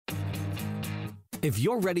If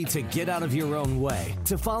you're ready to get out of your own way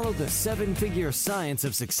to follow the seven-figure science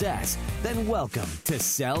of success, then welcome to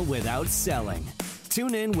Sell Without Selling.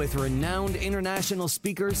 Tune in with renowned international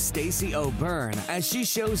speaker Stacey O'Byrne as she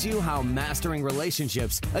shows you how mastering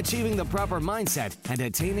relationships, achieving the proper mindset, and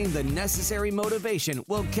attaining the necessary motivation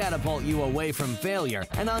will catapult you away from failure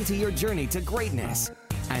and onto your journey to greatness.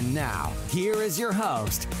 And now, here is your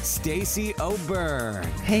host, Stacey O'Byrne.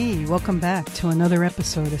 Hey, welcome back to another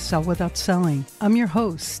episode of Sell Without Selling. I'm your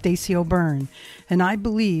host, Stacey O'Byrne, and I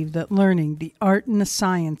believe that learning the art and the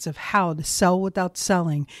science of how to sell without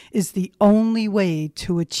selling is the only way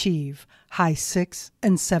to achieve high 6-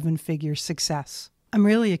 and 7-figure success. I'm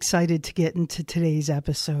really excited to get into today's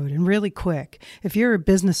episode, and really quick, if you're a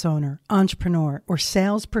business owner, entrepreneur, or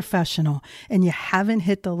sales professional and you haven't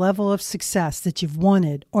hit the level of success that you've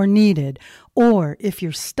wanted or needed, or if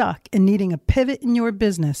you're stuck and needing a pivot in your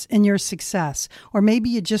business and your success, or maybe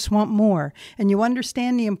you just want more and you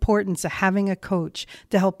understand the importance of having a coach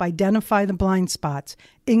to help identify the blind spots,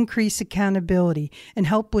 increase accountability, and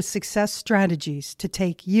help with success strategies to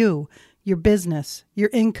take you, your business, your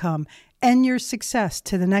income, and your success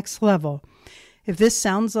to the next level. If this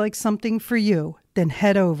sounds like something for you, then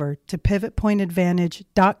head over to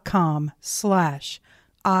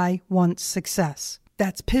pivotpointadvantage.com/I want success.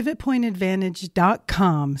 That's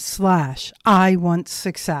pivotpointadvantage.com/I want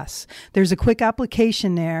success. There's a quick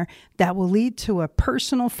application there that will lead to a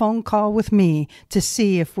personal phone call with me to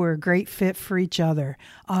see if we're a great fit for each other.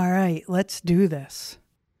 All right, let's do this.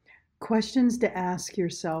 Questions to ask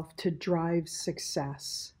yourself to drive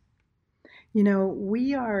success. You know,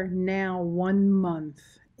 we are now 1 month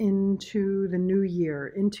into the new year,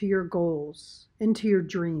 into your goals, into your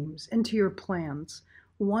dreams, into your plans,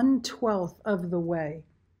 1/12 of the way.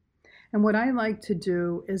 And what I like to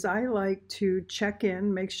do is I like to check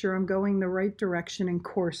in, make sure I'm going the right direction and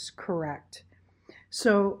course correct.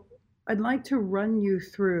 So I'd like to run you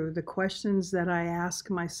through the questions that I ask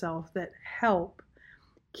myself that help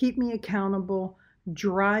keep me accountable,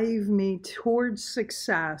 drive me towards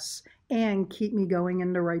success, and keep me going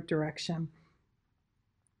in the right direction.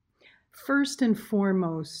 First and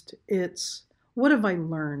foremost, it's what have I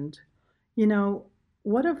learned? You know,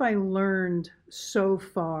 what have I learned so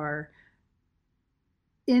far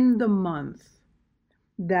in the month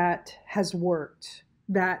that has worked,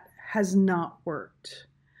 that has not worked?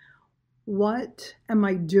 What am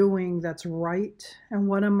I doing that's right? And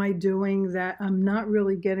what am I doing that I'm not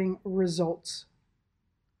really getting results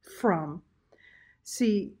from?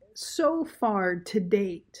 See, so far to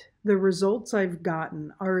date, the results I've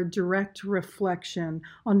gotten are a direct reflection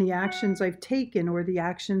on the actions I've taken or the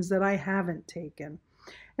actions that I haven't taken.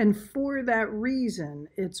 And for that reason,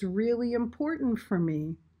 it's really important for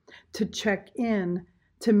me to check in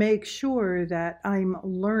to make sure that I'm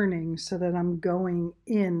learning so that I'm going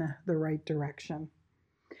in the right direction.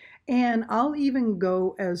 And I'll even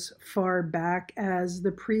go as far back as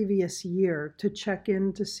the previous year to check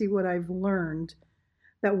in to see what I've learned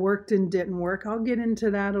that worked and didn't work. I'll get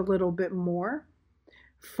into that a little bit more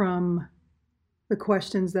from the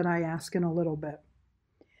questions that I ask in a little bit.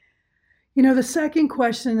 You know, the second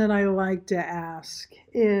question that I like to ask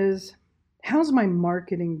is, how's my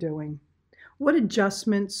marketing doing? What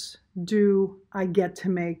adjustments do I get to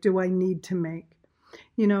make? Do I need to make?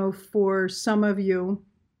 You know, for some of you,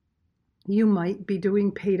 you might be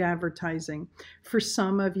doing paid advertising. For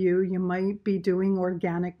some of you, you might be doing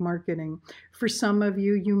organic marketing. For some of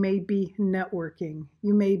you, you may be networking.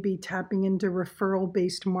 You may be tapping into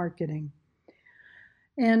referral-based marketing.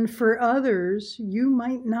 And for others, you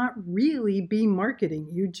might not really be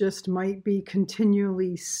marketing. You just might be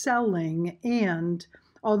continually selling. And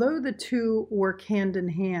although the two work hand in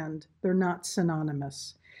hand, they're not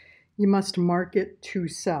synonymous. You must market to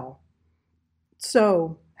sell.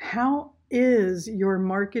 So, how is your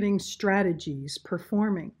marketing strategies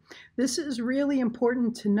performing? This is really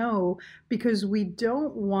important to know because we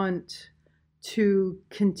don't want to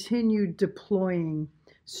continue deploying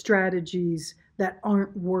strategies that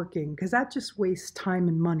aren't working because that just wastes time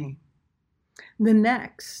and money. The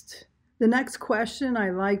next question I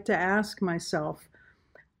like to ask myself,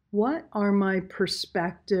 what are my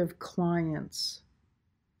prospective clients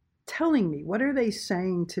telling me? What are they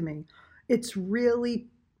saying to me? It's really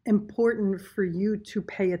important for you to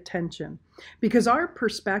pay attention because our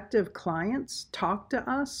prospective clients talk to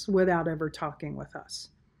us without ever talking with us.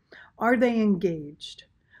 Are they engaged?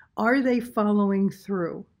 Are they following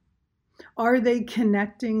through? Are they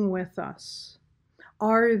connecting with us?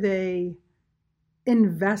 Are they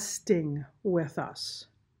investing with us?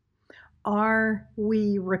 Are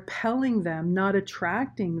we repelling them, not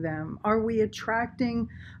attracting them? Are we attracting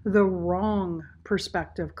the wrong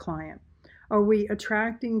prospective client? Are we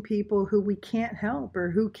attracting people who we can't help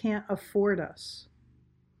or who can't afford us?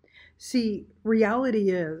 See,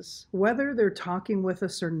 reality is, whether they're talking with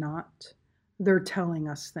us or not, they're telling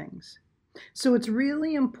us things. So it's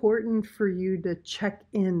really important for you to check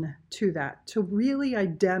in to that, to really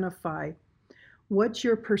identify what's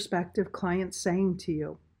your prospective client saying to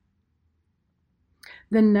you.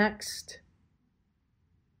 The next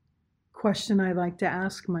question I like to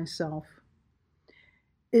ask myself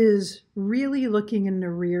is really looking in the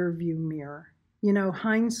rear view mirror. You know,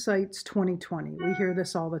 hindsight's 2020. We hear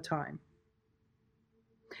this all the time.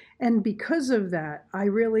 And because of that, I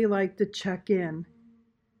really like to check in.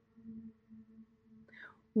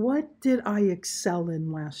 What did I excel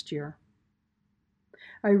in last year?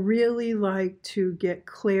 I really like to get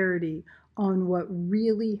clarity on what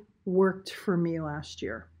really worked for me last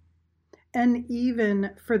year, and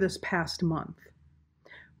even for this past month.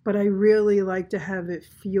 But I really like to have it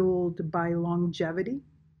fueled by longevity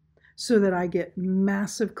so that I get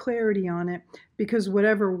massive clarity on it, because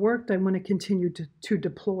whatever worked, I want to continue to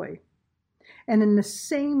deploy. And in the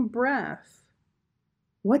same breath,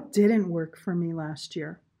 what didn't work for me last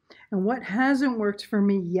year? And what hasn't worked for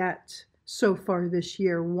me yet so far this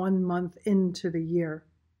year, 1 month into the year?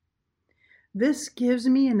 This gives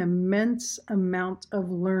me an immense amount of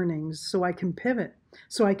learnings so I can pivot,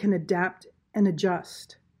 so I can adapt and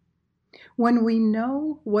adjust. When we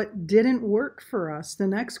know what didn't work for us, the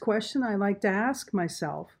next question I like to ask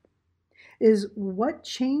myself is, what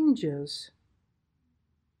changes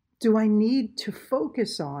do I need to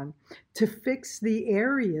focus on to fix the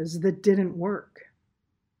areas that didn't work?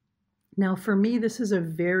 Now, for me, this is a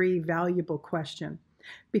very valuable question,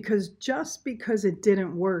 because just because it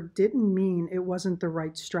didn't work didn't mean it wasn't the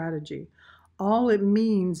right strategy. All it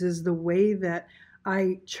means is the way that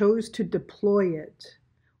I chose to deploy it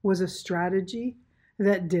was a strategy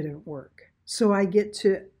that didn't work. So I get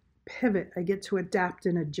to pivot, I get to adapt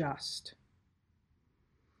and adjust.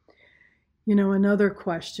 You know, another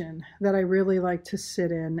question that I really like to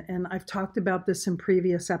sit in, and I've talked about this in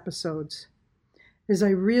previous episodes, is I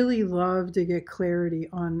really love to get clarity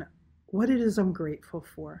on what it is I'm grateful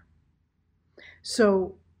for.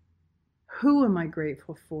 So, who am I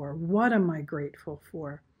grateful for? What am I grateful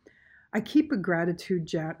for? I keep a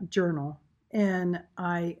gratitude journal, and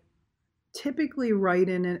I typically write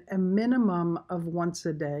in it a minimum of once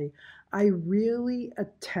a day. I really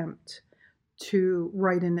attempt to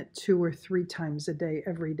write in it 2 or 3 times a day,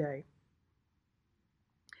 every day.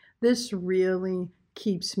 This really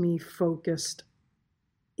keeps me focused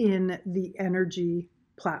in the energy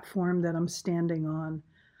platform that I'm standing on,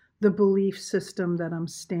 the belief system that I'm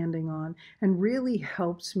standing on, and really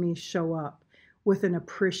helps me show up with an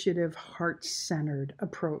appreciative, heart-centered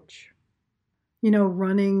approach. You know,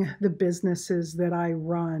 running the businesses that I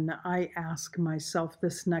run, I ask myself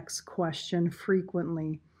this next question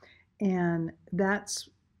frequently, and that's,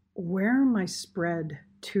 where am I spread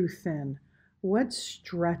too thin? What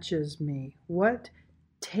stretches me? What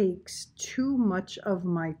takes too much of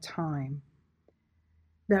my time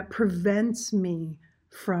that prevents me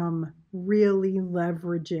from really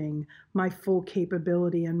leveraging my full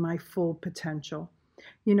capability and my full potential?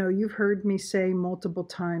 You know, you've heard me say multiple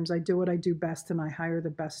times, I do what I do best and I hire the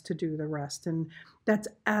best to do the rest. And that's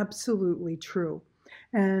absolutely true.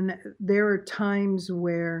 And there are times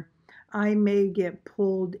where I may get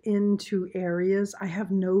pulled into areas I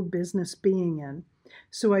have no business being in.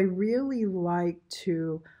 So I really like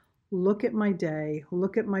to look at my day,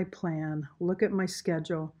 look at my plan, look at my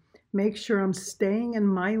schedule, make sure I'm staying in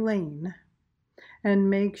my lane, and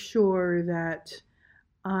make sure that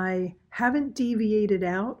I haven't deviated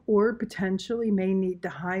out or potentially may need to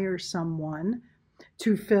hire someone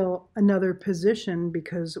to fill another position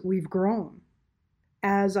because we've grown.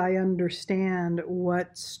 As I understand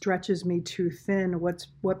what stretches me too thin,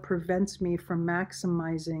 what prevents me from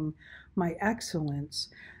maximizing my excellence,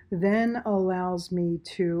 then allows me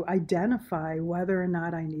to identify whether or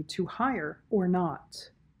not I need to hire or not.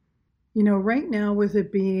 You know, right now, with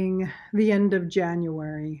it being the end of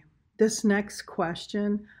January, this next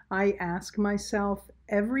question I ask myself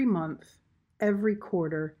every month, every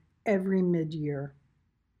quarter, every mid-year.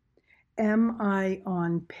 Am I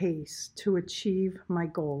on pace to achieve my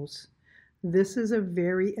goals? This is a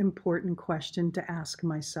very important question to ask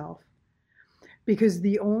myself, because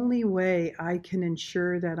the only way I can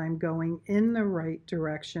ensure that I'm going in the right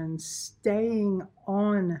direction, staying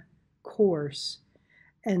on course,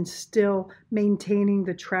 and still maintaining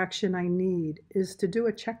the traction I need, is to do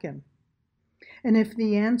a check-in. And if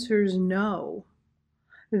the answer is no,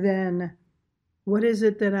 then what is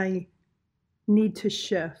it that I need to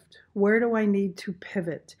shift? Where do I need to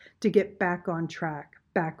pivot to get back on track,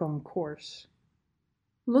 back on course?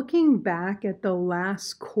 Looking back at the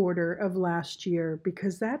last quarter of last year,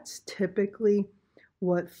 because that's typically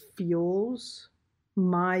what fuels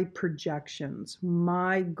my projections,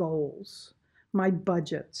 my goals, my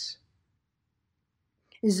budgets.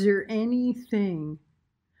 Is there anything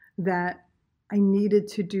that I needed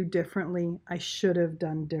to do differently, I should have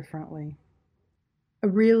done differently? A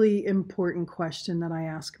really important question that I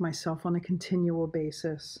ask myself on a continual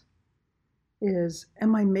basis is,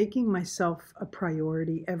 am I making myself a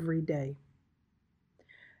priority every day?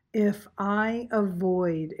 If I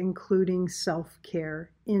avoid including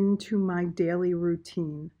self-care into my daily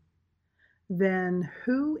routine, then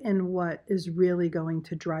who and what is really going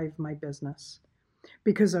to drive my business?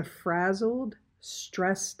 Because a frazzled,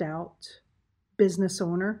 stressed out business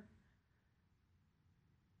owner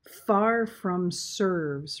far from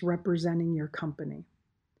serves representing your company,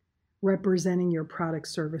 representing your product,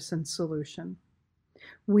 service, and solution.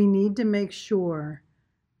 We need to make sure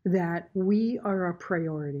that we are a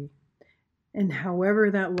priority, and however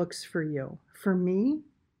that looks for you. For me,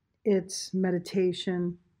 it's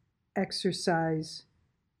meditation, exercise,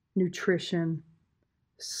 nutrition,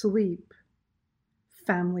 sleep,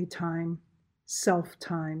 family time,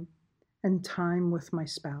 self-time, and time with my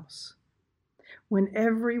spouse. When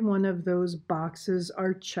every one of those boxes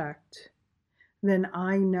are checked, then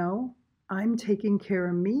I know I'm taking care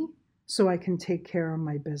of me so I can take care of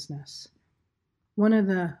my business. One of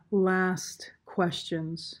the last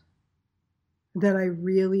questions that I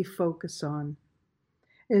really focus on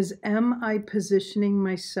is, am I positioning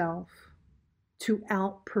myself to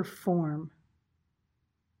outperform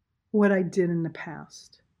what I did in the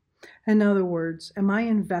past? In other words, am I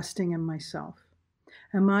investing in myself?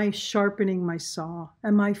 Am I sharpening my saw?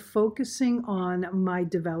 Am I focusing on my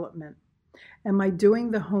development? Am I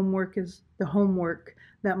doing the homework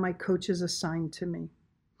that my coaches assigned to me?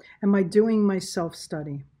 Am I doing my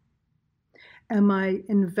self-study? Am I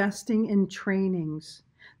investing in trainings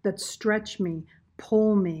that stretch me,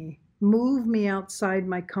 pull me, move me outside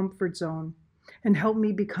my comfort zone, and help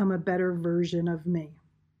me become a better version of me?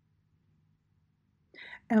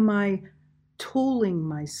 Am I tooling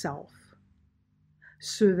myself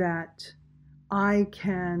so that I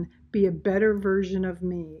can be a better version of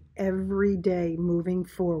me every day moving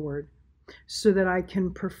forward, so that I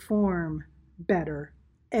can perform better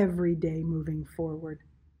every day moving forward?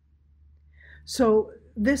 So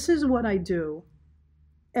this is what I do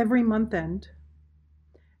every month end,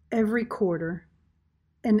 every quarter,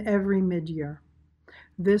 and every mid-year.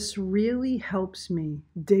 This really helps me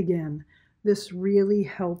dig in. This really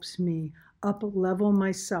helps me up-level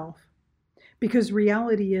myself, because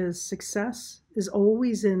reality is success is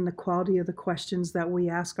always in the quality of the questions that we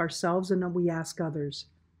ask ourselves and that we ask others.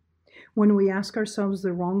 When we ask ourselves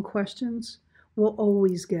the wrong questions, we'll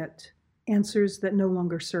always get answers that no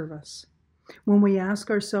longer serve us. When we ask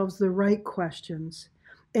ourselves the right questions,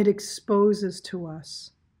 it exposes to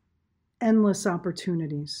us endless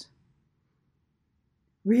opportunities.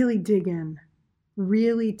 Really dig in.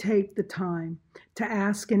 Really take the time to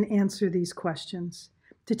ask and answer these questions,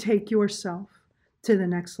 to take yourself to the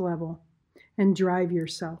next level and drive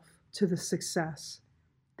yourself to the success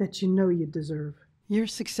that you know you deserve. Your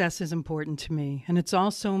success is important to me, and it's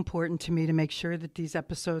also important to me to make sure that these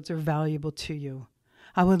episodes are valuable to you.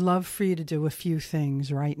 I would love for you to do a few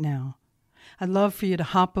things right now. I'd love for you to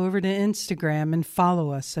hop over to Instagram and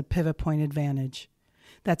follow us at Pivot Point Advantage.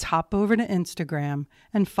 That's hop over to Instagram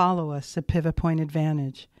and follow us at Pivot Point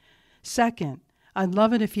Advantage. Second, I'd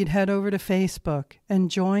love it if you'd head over to Facebook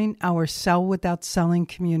and join our Sell Without Selling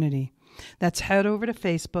community. That's head over to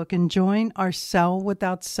Facebook and join our Sell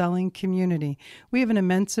Without Selling community. We have an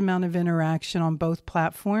immense amount of interaction on both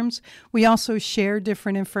platforms. We also share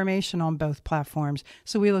different information on both platforms,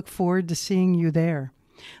 so we look forward to seeing you there.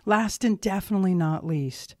 Last and definitely not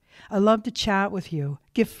least, I love to chat with you,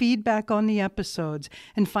 give feedback on the episodes,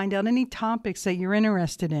 and find out any topics that you're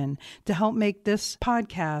interested in to help make this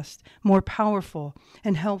podcast more powerful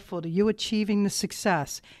and helpful to you achieving the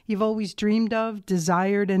success you've always dreamed of,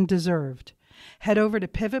 desired, and deserved. Head over to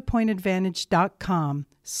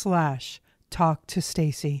pivotpointadvantage.com/talk to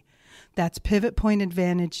Stacy. That's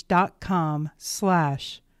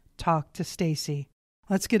pivotpointadvantage.com/talk to Stacy.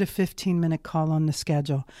 Let's get a 15-minute call on the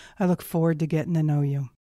schedule. I look forward to getting to know you.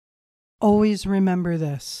 Always remember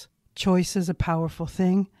this: choice is a powerful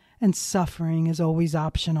thing, and suffering is always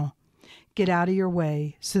optional. Get out of your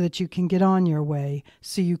way so that you can get on your way,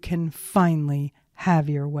 so you can finally have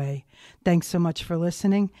your way. Thanks so much for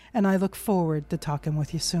listening, and I look forward to talking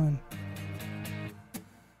with you soon.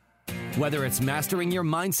 Whether it's mastering your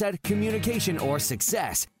mindset, communication, or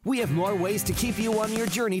success, we have more ways to keep you on your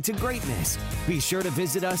journey to greatness. Be sure to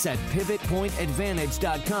visit us at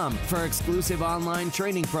pivotpointadvantage.com for exclusive online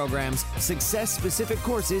training programs, success-specific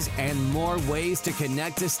courses, and more ways to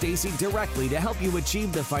connect to Stacy directly to help you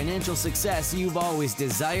achieve the financial success you've always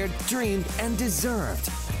desired, dreamed, and deserved.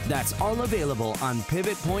 That's all available on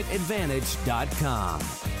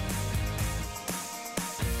pivotpointadvantage.com.